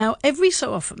every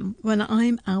so often when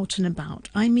I'm out and about,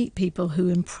 I meet people who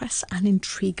impress and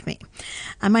intrigue me.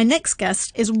 And my next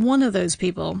guest is one of those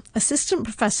people, Assistant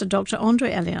Professor Dr.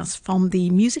 Andre Elias from the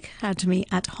Music Academy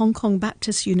at Hong Kong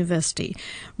Baptist University,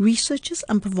 researches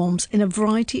and performs in a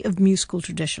variety of musical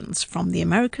traditions from the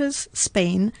Americas,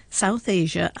 Spain, South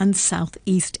Asia and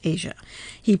Southeast Asia.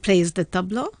 He plays the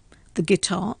tabla, the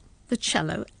guitar, the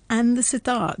cello and the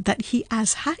sitar that he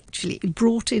has actually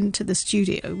brought into the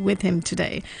studio with him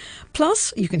today.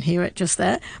 Plus, you can hear it just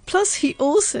there, plus he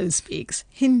also speaks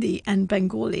Hindi and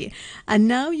Bengali. And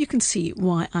now you can see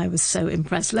why I was so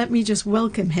impressed. Let me just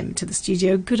welcome him to the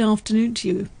studio. Good afternoon to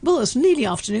you. Well, it's nearly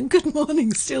afternoon. Good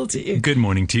morning still to you. Good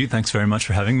morning to you. Thanks very much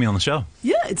for having me on the show.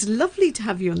 Yeah, it's lovely to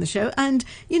have you on the show. And,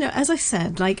 you know, as I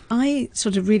said, like I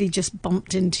sort of really just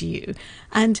bumped into you.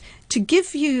 And to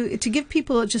give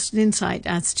people just an insight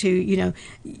as to, you know,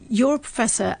 you're a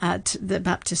professor at the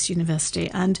Baptist University.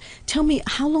 And tell me,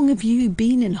 how long have you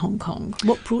been in Hong Kong?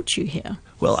 What brought you here?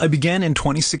 Well, I began in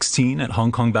 2016 at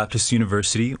Hong Kong Baptist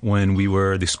University when we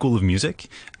were the School of Music.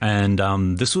 And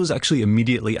this was actually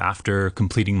immediately after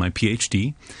completing my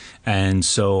PhD. And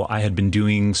so I had been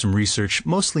doing some research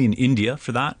mostly in India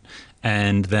for that.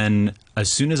 And then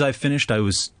as soon as I finished, I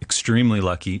was extremely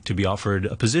lucky to be offered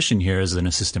a position here as an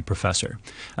assistant professor.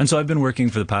 And so I've been working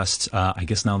for the past, I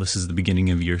guess now this is the beginning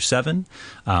of year 7,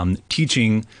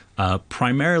 teaching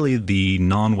primarily the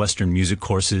non-Western music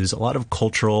courses, a lot of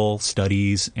cultural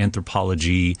studies,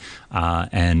 anthropology,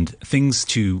 and things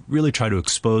to really try to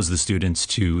expose the students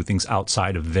to things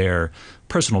outside of their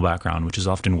personal background, which is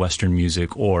often Western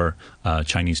music or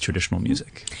Chinese traditional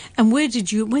music. And when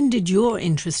did your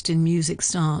interest in music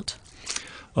start?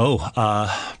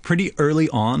 Pretty early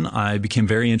on, I became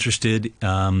very interested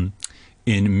in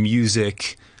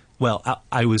music. Well,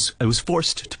 I was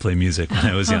forced to play music when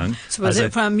I was young. So was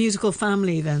it from a musical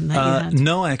family then that you had?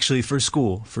 No, actually, for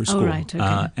school. Oh, right,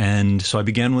 okay. And so I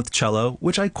began with cello,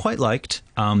 which I quite liked,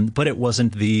 but it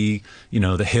wasn't the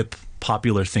hip,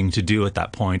 popular thing to do at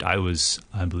that point. I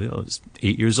believe I was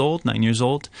 9 years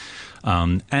old.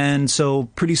 And so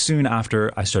pretty soon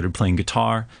after, I started playing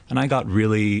guitar, and I got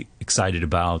really excited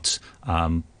about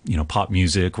pop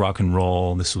music, rock and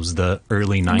roll. This was the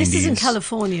early 90s. This is in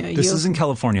California. This is in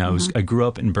California. I grew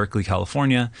up in Berkeley,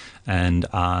 California. And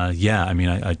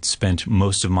I spent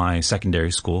most of my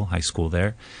secondary school, high school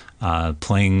there,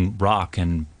 playing rock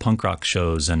and punk rock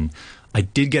shows. And I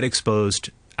did get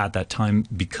exposed at that time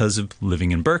because of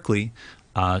living in Berkeley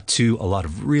to a lot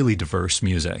of really diverse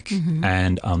music. Mm-hmm.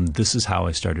 And this is how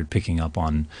I started picking up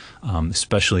on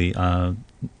especially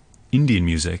Indian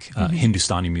music,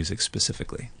 Hindustani music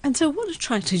specifically. And so what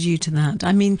attracted you to that?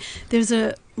 I mean, there's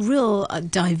a real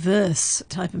diverse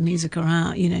type of music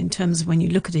around, in terms of when you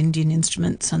look at Indian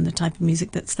instruments and the type of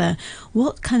music that's there.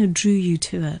 What kind of drew you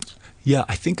to it? Yeah,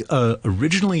 I think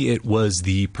originally it was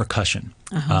the percussion.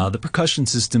 The percussion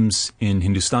systems in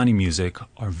Hindustani music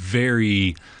are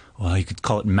very, well, you could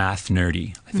call it math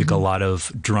nerdy. I think a lot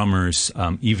of drummers,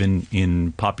 even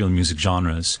in popular music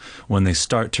genres, when they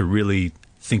start to really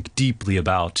think deeply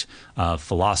about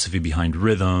philosophy behind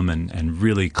rhythm and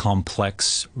really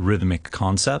complex rhythmic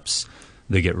concepts,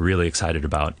 they get really excited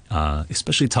about,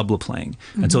 especially tabla playing.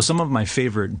 And so some of my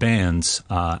favorite bands,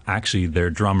 actually their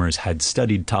drummers had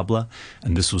studied tabla,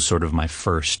 and this was sort of my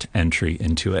first entry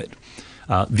into it.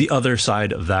 The other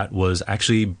side of that was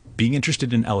actually being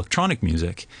interested in electronic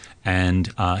music and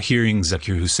hearing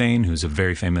Zakir Hussain, who's a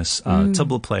very famous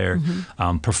tabla player,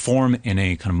 perform in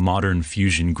a kind of modern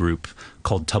fusion group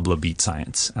called Tabla Beat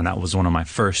Science. And that was one of my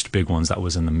first big ones. That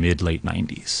was in the mid-late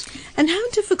 90s. And how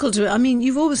difficult I mean,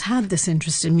 you've always had this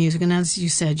interest in music. And as you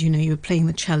said, you were playing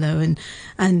the cello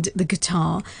and the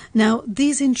guitar. Now,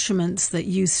 these instruments that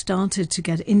you started to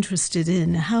get interested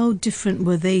in, how different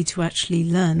were they to actually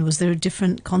learn? Was there a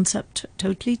different concept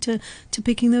totally to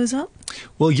picking those up?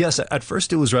 Well, yes. At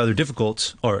first it was rather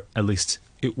difficult, or at least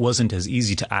it wasn't as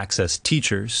easy to access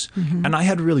teachers. And I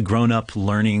had really grown up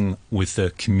learning with the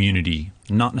community,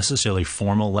 not necessarily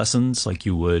formal lessons like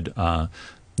you would,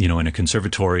 in a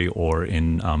conservatory or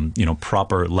in,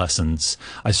 proper lessons.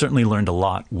 I certainly learned a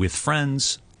lot with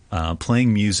friends,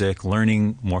 playing music,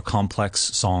 learning more complex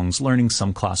songs, learning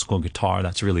some classical guitar.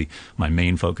 That's really my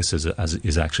main focus is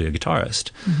actually a guitarist.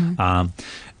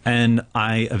 And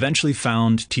I eventually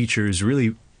found teachers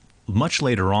really much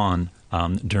later on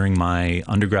during my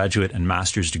undergraduate and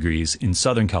master's degrees in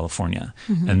Southern California.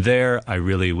 And there I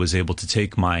really was able to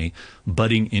take my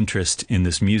budding interest in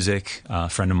this music. A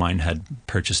friend of mine had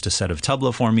purchased a set of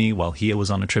tabla for me while he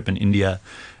was on a trip in India.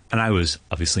 And I was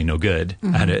obviously no good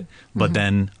at it. But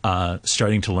then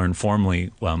starting to learn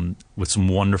formally with some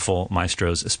wonderful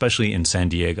maestros, especially in San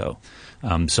Diego.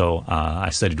 So I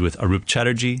studied with Arup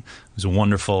Chatterjee, who's a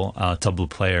wonderful tabla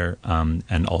player,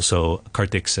 and also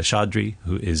Kartik Seshadri,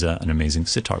 who is an amazing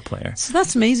sitar player. So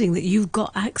that's amazing that you've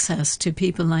got access to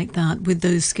people like that with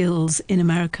those skills in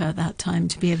America at that time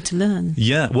to be able to learn.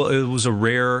 Yeah, well, it was a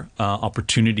rare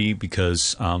opportunity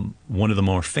because one of the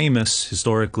more famous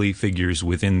historically figures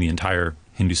within the entire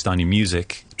Hindustani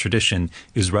music tradition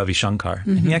is Ravi Shankar. Mm-hmm.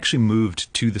 And he actually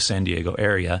moved to the San Diego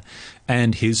area,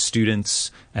 and his students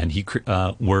and he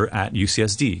were at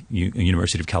UCSD,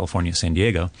 University of California, San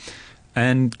Diego,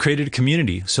 and created a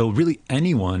community. So really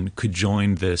anyone could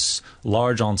join this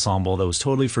large ensemble that was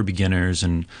totally for beginners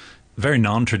and very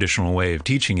non-traditional way of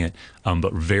teaching it,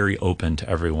 but very open to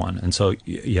everyone. And so,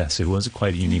 yes, it was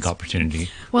quite a unique opportunity.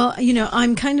 Well,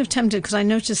 I'm kind of tempted because I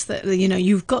noticed that,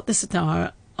 you've got the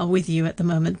sitar with you at the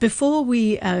moment. Before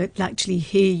we actually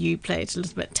hear you play it a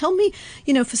little bit, tell me,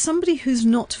 for somebody who's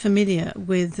not familiar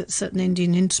with certain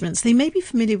Indian instruments, they may be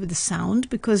familiar with the sound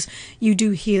because you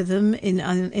do hear them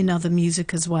in other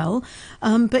music as well.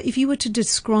 But if you were to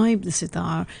describe the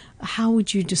sitar, how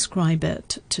would you describe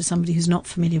it to somebody who's not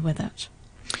familiar with it?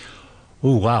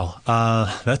 Oh, wow.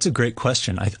 That's a great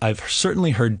question. I've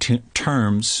certainly heard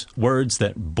terms, words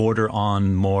that border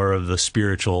on more of the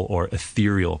spiritual or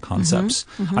ethereal concepts.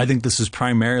 Mm-hmm, mm-hmm. I think this is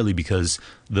primarily because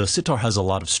the sitar has a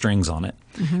lot of strings on it.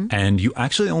 Mm-hmm. And you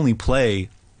actually only play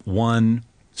one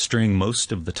string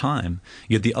most of the time,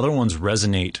 yet the other ones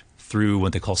resonate through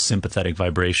what they call sympathetic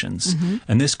vibrations. Mm-hmm.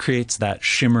 And this creates that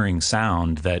shimmering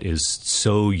sound that is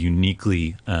so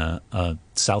uniquely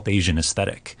South Asian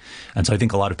aesthetic. And so I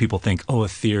think a lot of people think,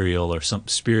 ethereal or some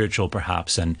spiritual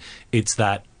perhaps, and it's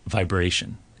that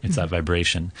vibration. It's that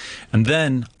vibration. And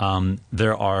then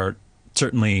there are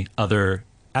certainly other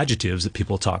adjectives that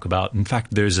people talk about. In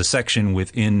fact, there's a section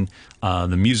within the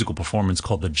musical performance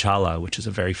called the jhala, which is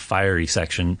a very fiery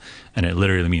section, and it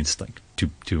literally means like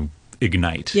to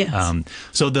ignite. Yes.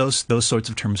 So those sorts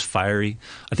of terms, fiery,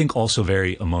 I think also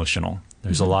very emotional.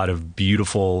 There's a lot of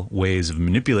beautiful ways of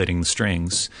manipulating the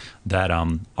strings that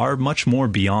are much more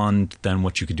beyond than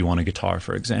what you could do on a guitar,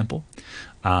 for example.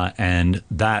 And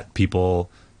that people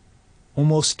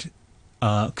almost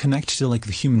connect to like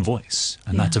the human voice.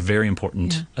 And that's a very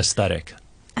important aesthetic.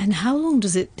 And how long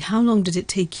did it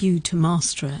take you to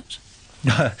master it?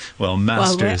 Well,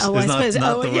 masters is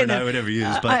not the word I would ever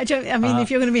use. But if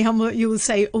you're going to be humble, you will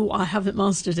say, I haven't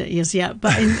mastered it yet.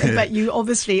 But you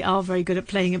obviously are very good at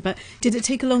playing it. But did it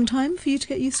take a long time for you to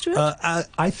get used to it?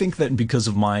 I think that because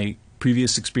of my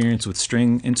previous experience with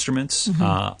string instruments,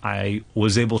 I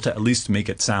was able to at least make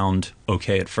it sound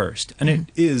okay at first. And it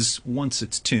is, once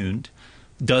it's tuned,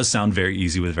 does sound very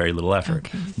easy with very little effort.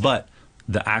 Okay. But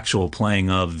the actual playing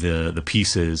of the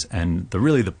pieces and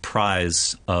the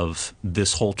prize of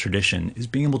this whole tradition is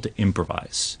being able to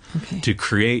improvise, to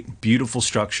create beautiful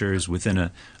structures within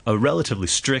a relatively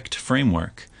strict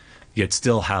framework, yet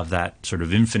still have that sort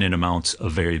of infinite amounts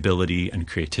of variability and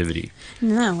creativity.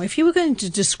 Now, if you were going to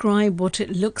describe what it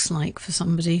looks like for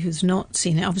somebody who's not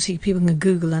seen it, obviously people can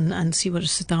Google and see what a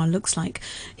sitar looks like.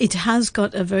 It has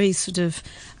got a very sort of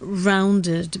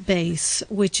rounded base,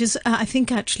 which is, I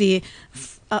think, actually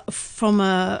from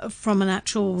an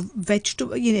actual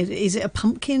vegetable. Is it a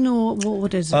pumpkin or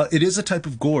what is it? It is a type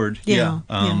of gourd. Yeah.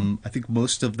 I think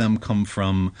most of them come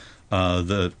from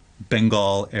the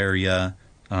Bengal area.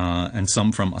 And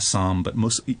some from Assam, but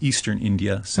most eastern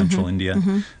India, central India.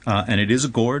 And it is a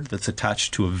gourd that's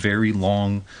attached to a very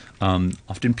long,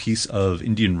 often piece of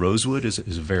Indian rosewood is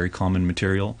a very common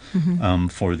material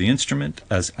for the instrument,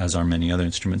 as are many other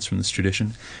instruments from this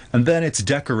tradition. And then it's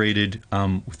decorated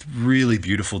with really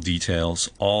beautiful details,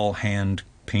 all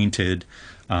hand-painted,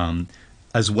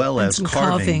 as well as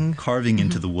carving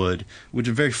into the wood, which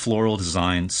are very floral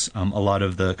designs, a lot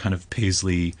of the kind of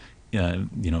paisley,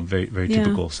 very, very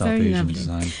typical South Asian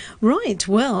design. Right.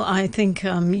 Well, I think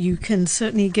you can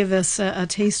certainly give us a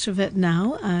taste of it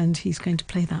now, and he's going to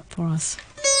play that for us.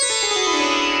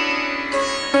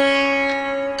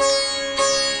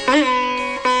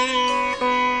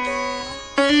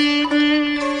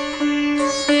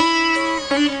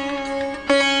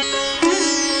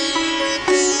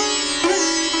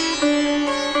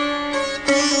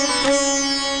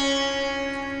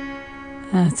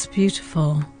 That's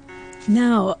beautiful.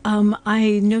 Now,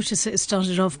 I noticed that it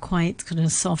started off quite kind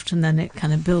of soft and then it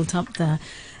kind of built up there.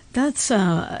 That's,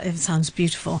 it sounds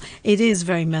beautiful. It is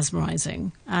very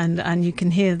mesmerizing. And you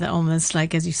can hear that almost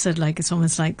like, as you said, like it's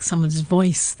almost like someone's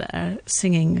voice there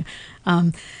singing.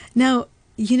 Now,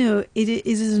 it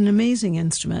is an amazing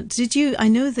instrument. I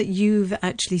know that you've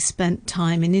actually spent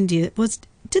time in India.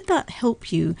 Did that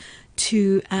help you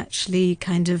to actually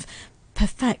kind of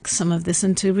perfect some of this,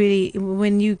 and to really,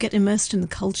 when you get immersed in the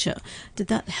culture, did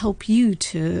that help you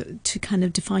to kind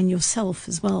of define yourself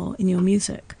as well in your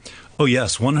music? Oh,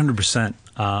 yes, 100%.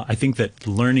 I think that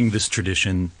learning this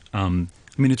tradition,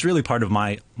 it's really part of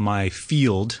my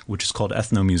field, which is called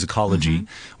ethnomusicology.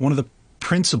 One of the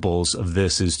principles of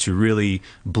this is to really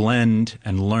blend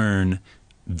and learn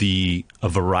a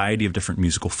variety of different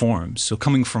musical forms. So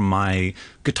coming from my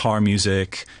guitar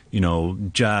music,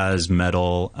 jazz,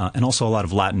 metal, and also a lot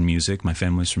of Latin music, my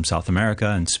family's from South America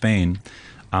and Spain,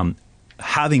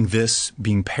 having this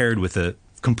being paired with a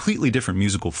completely different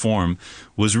musical form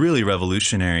was really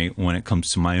revolutionary when it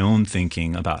comes to my own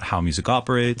thinking about how music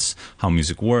operates, how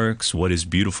music works, what is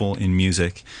beautiful in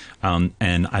music. And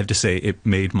I have to say, it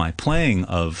made my playing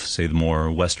of, say, the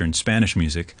more Western Spanish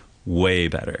music way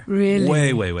better.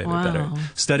 Really? Way better.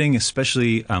 Studying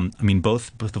especially,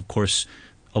 both of course,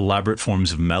 elaborate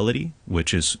forms of melody,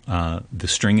 which is the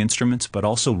string instruments, but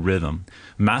also rhythm.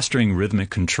 Mastering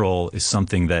rhythmic control is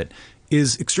something that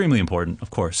is extremely important, of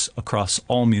course, across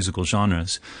all musical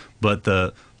genres. But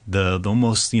the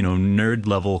almost nerd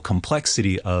level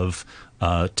complexity of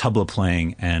tabla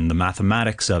playing and the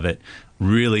mathematics of it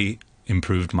really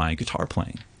improved my guitar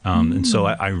playing. And so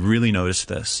I really noticed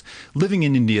this. Living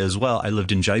in India as well, I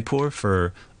lived in Jaipur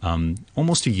for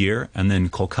almost a year, and then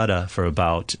Kolkata for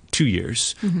about 2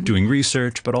 years, doing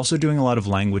research, but also doing a lot of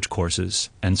language courses.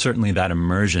 And certainly that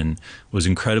immersion was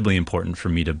incredibly important for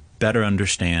me to better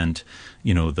understand,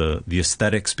 the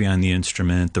aesthetics behind the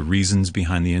instrument, the reasons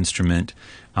behind the instrument.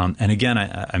 And again,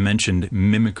 I mentioned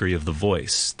mimicry of the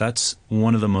voice. That's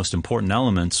one of the most important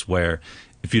elements where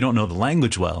if you don't know the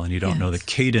language well and you don't know the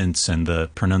cadence and the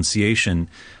pronunciation,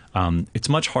 it's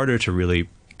much harder to really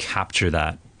capture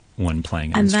that when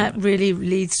playing an instrument. And that really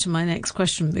leads to my next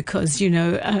question, because,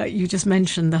 you just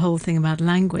mentioned the whole thing about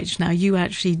language. Now, you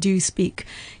actually do speak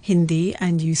Hindi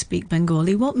and you speak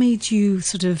Bengali. What made you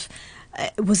sort of,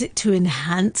 was it to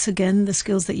enhance, again, the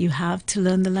skills that you have to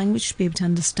learn the language, to be able to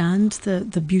understand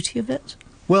the beauty of it?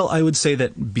 Well, I would say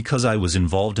that because I was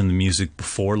involved in the music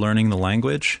before learning the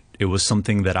language, it was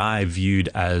something that I viewed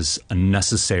as a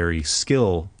necessary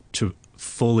skill to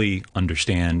fully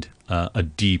understand a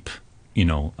deep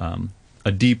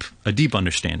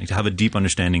understanding, to have a deep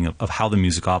understanding of how the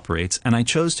music operates. And I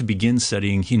chose to begin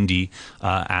studying Hindi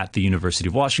at the University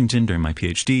of Washington during my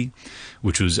PhD,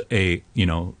 which was a,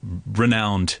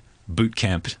 renowned boot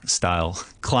camp style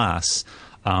class.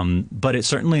 But it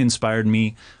certainly inspired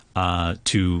me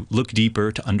to look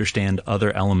deeper, to understand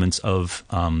other elements of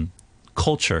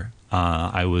culture.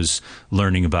 I was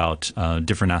learning about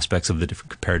different aspects of the different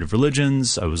comparative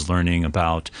religions. I was learning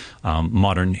about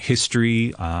modern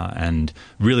history and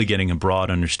really getting a broad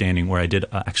understanding, where I did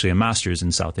actually a master's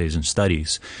in South Asian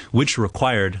studies, which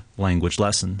required language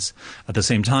lessons. At the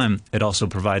same time, it also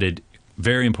provided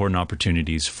very important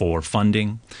opportunities for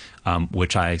funding,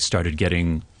 which I started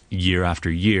getting year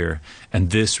after year.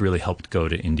 And this really helped go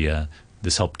to India.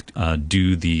 This helped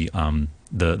do the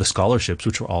scholarships,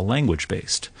 which were all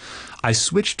language-based. I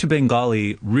switched to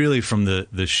Bengali really from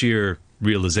the sheer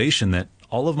realization that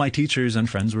all of my teachers and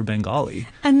friends were Bengali.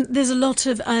 And there's a lot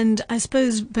of, and I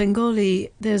suppose Bengali,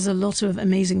 there's a lot of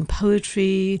amazing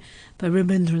poetry by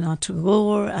Rabindranath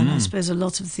Tagore, and I suppose a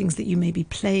lot of things that you maybe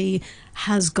play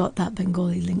has got that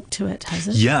Bengali link to it, has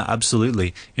it? Yeah,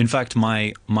 absolutely. In fact,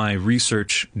 my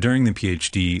research during the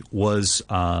PhD was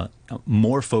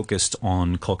more focused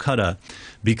on Kolkata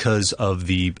because of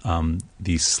the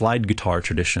slide guitar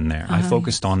tradition there. I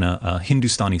focused on a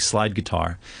Hindustani slide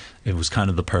guitar. It was kind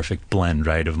of the perfect blend,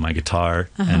 right, of my guitar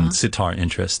and sitar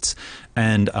interests.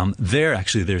 And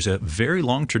there's a very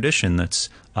long tradition that's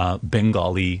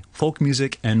Bengali folk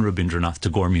music and Rabindranath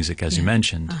Tagore music, as you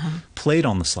mentioned, played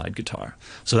on the slide guitar.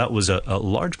 So that was a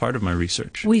large part of my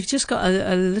research. We've just got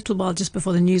a little while just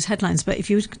before the news headlines, but if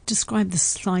you would describe the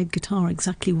slide guitar,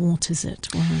 exactly what is it?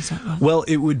 How does that work? Well,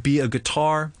 it would be a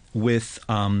guitar with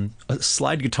a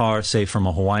slide guitar, say from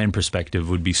a Hawaiian perspective,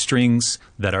 would be strings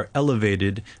that are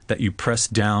elevated that you press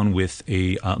down with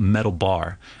a metal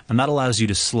bar, and that allows you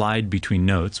to slide between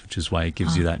notes, which is why it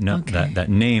gives you that that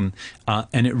name.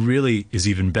 And it really is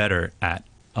even better at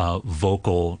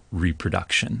vocal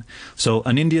reproduction. So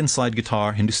an Indian slide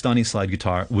guitar, Hindustani slide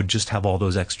guitar, would just have all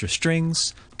those extra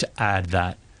strings to add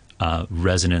that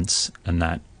resonance and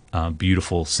that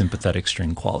beautiful sympathetic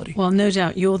string quality. Well, no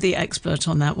doubt you're the expert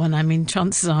on that one. I mean,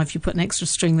 chances are if you put an extra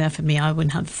string there for me, I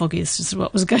wouldn't have the foggiest as to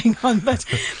what was going on. But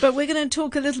we're going to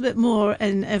talk a little bit more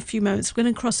in a few moments. We're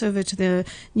going to cross over to the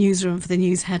newsroom for the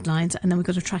news headlines, and then we've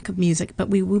got a track of music. But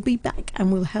we will be back,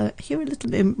 and we'll hear a little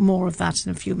bit more of that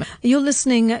in a few minutes. You're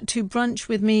listening to Brunch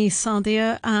with me,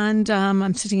 Sadia, and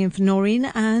I'm sitting in for Noreen,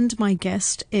 and my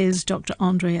guest is Dr.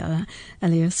 Andre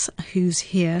Elias, who's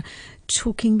here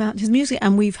talking about his music,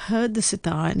 and we've heard the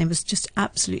sitar, and it was just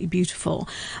absolutely beautiful.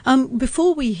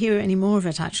 Before we hear any more of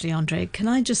it, actually, Andre, can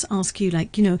I just ask you,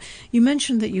 you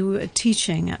mentioned that you were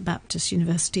teaching at Baptist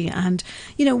University, and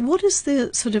what is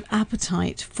the sort of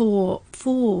appetite for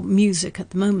music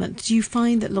at the moment? Do you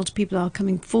find that a lot of people are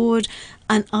coming forward,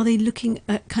 and are they looking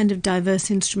at kind of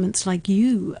diverse instruments like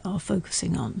you are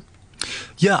focusing on?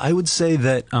 Yeah, I would say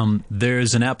that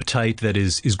there's an appetite that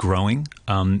is growing.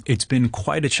 It's been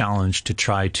quite a challenge to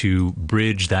try to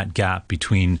bridge that gap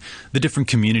between the different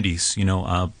communities,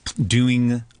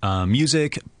 doing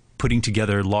music, putting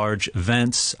together large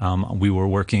events. We were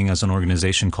working as an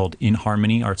organization called In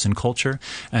Harmony Arts and Culture,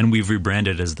 and we've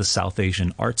rebranded as the South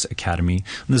Asian Arts Academy.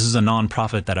 And this is a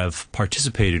nonprofit that I've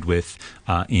participated with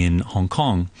in Hong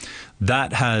Kong.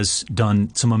 That has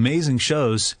done some amazing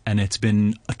shows, and it's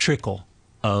been a trickle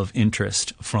of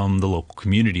interest from the local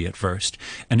community at first.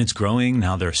 And it's growing.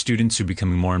 Now there are students who are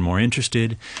becoming more and more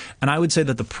interested. And I would say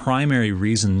that the primary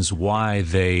reasons why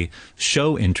they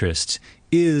show interest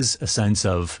is a sense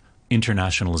of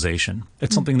internationalization.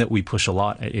 It's something that we push a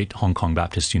lot at Hong Kong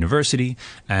Baptist University,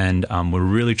 and we're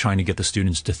really trying to get the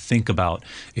students to think about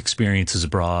experiences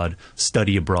abroad,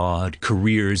 study abroad,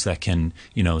 careers that can,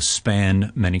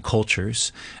 span many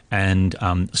cultures. And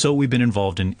so we've been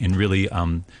involved in really,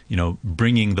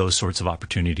 bringing those sorts of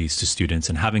opportunities to students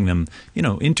and having them,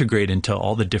 integrate into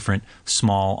all the different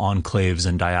small enclaves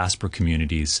and diaspora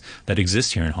communities that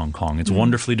exist here in Hong Kong. It's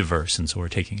wonderfully diverse, and so we're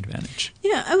taking advantage.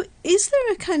 Yeah. Is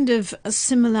there a kind of a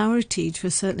similarity to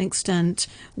a certain extent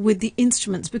with the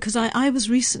instruments? Because I was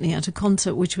recently at a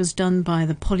concert which was done by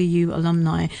the PolyU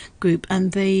alumni group,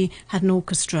 and they had an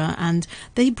orchestra, and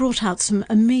they brought out some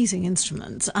amazing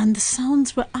instruments, and the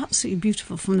sounds were absolutely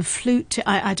beautiful, from the flute to,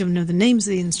 I don't know the names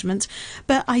of the instruments,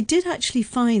 but I did actually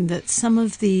find that some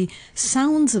of the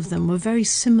sounds of them were very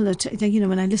similar to,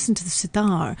 when I listened to the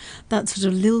sitar, that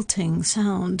sort of lilting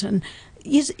sound. And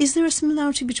is there a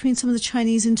similarity between some of the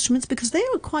Chinese instruments? Because they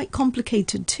are quite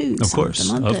complicated too. Of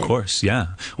course, yeah.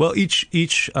 Well,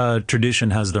 each tradition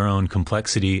has their own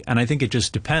complexity, and I think it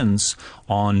just depends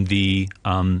on the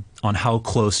on how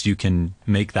close you can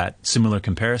make that similar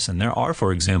comparison. There are,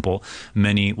 for example,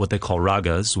 many what they call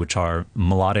ragas, which are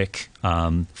melodic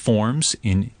forms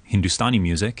in Hindustani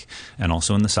music, and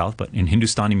also in the South, but in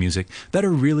Hindustani music, that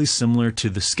are really similar to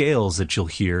the scales that you'll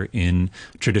hear in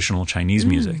traditional Chinese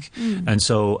music. And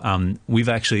so we've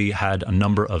actually had a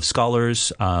number of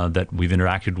scholars that we've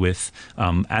interacted with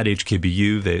at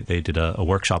HKBU. They did a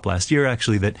workshop last year,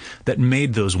 actually, that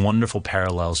made those wonderful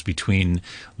parallels between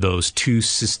those two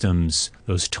systems,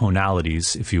 those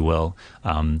tonalities, if you will,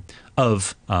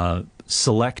 of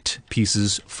select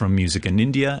pieces from music in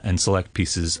India and select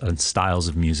pieces and styles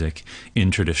of music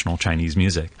in traditional Chinese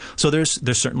music. So there's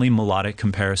certainly melodic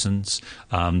comparisons.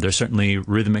 There's certainly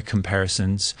rhythmic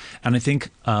comparisons. And I think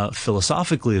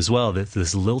philosophically as well, that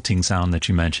this lilting sound that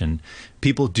you mentioned,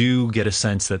 people do get a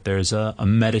sense that there's a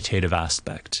meditative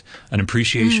aspect, an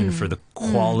appreciation for the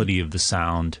quality of the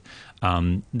sound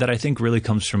that I think really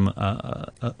comes from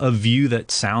a view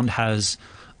that sound has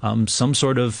some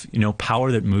sort of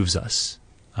power that moves us,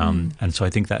 and so I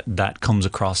think that comes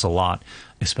across a lot,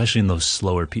 especially in those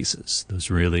slower pieces, those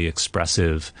really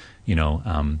expressive,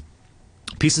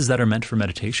 pieces that are meant for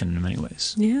meditation in many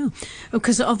ways. Yeah,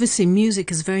 because obviously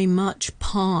music is very much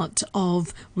part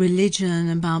of religion,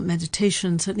 about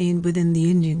meditation, certainly within the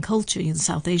Indian culture, in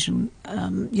South Asian,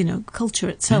 culture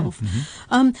itself.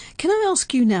 Can I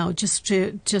ask you now, just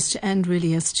to end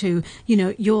really, as to,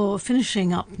 you're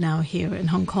finishing up now here in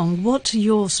Hong Kong. What are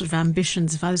your sort of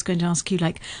ambitions? If I was going to ask you,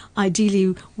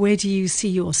 ideally, where do you see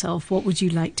yourself? What would you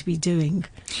like to be doing?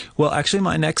 Well, actually,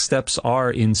 my next steps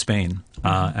are in Spain.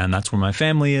 And that's where my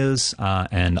family is,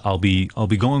 and I'll be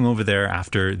going over there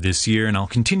after this year, and I'll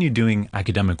continue doing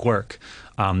academic work.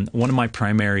 One of my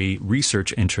primary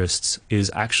research interests is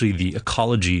actually the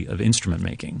ecology of instrument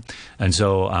making, and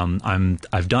so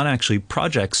I've done actually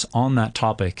projects on that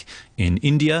topic in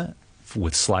India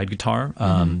with slide guitar.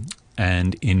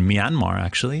 And in Myanmar,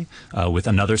 actually, with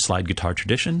another slide guitar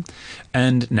tradition.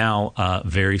 And now,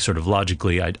 very sort of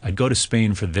logically, I'd go to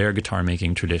Spain for their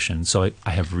guitar-making tradition. So I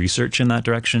have research in that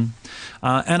direction.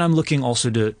 And I'm looking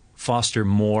also to foster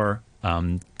more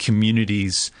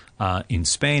communities in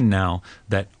Spain now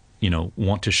that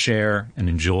want to share and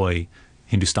enjoy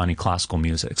Hindustani classical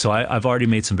music. So I've already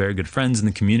made some very good friends in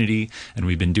the community, and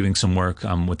we've been doing some work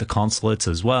with the consulates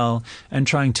as well, and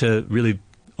trying to really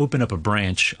open up a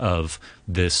branch of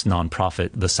this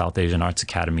nonprofit, the South Asian Arts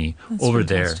Academy, That's over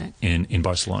fantastic. there in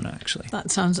Barcelona, actually.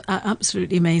 That sounds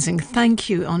absolutely amazing. Thank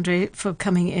you, Andre, for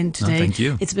coming in today. Thank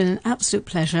you. It's been an absolute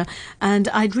pleasure. And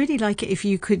I'd really like it if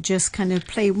you could just kind of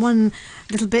play one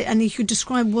little bit and you could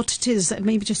describe what it is,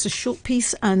 maybe just a short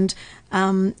piece, and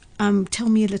tell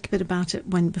me a little bit about it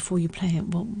before you play it.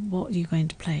 What are you going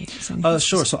to play?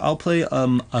 Sure. So I'll play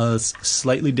a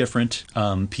slightly different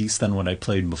piece than what I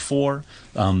played before.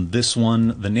 This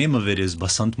one, the name of it is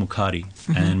Basant Mukhari.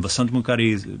 And Basant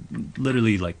Mukhari is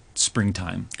literally like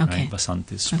springtime. Okay. Right?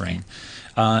 Basant is spring.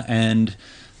 And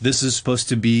this is supposed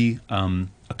to be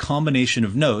a combination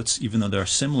of notes, even though there are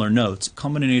similar notes, a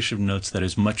combination of notes that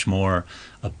is much more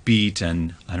upbeat,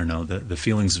 and I don't know, the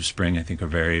feelings of spring I think are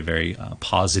very, very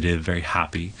positive, very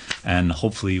happy, and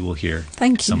hopefully we'll hear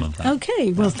some of that.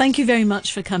 Okay, well, thank you very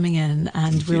much for coming in,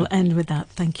 and we'll end with that.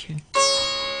 Thank you.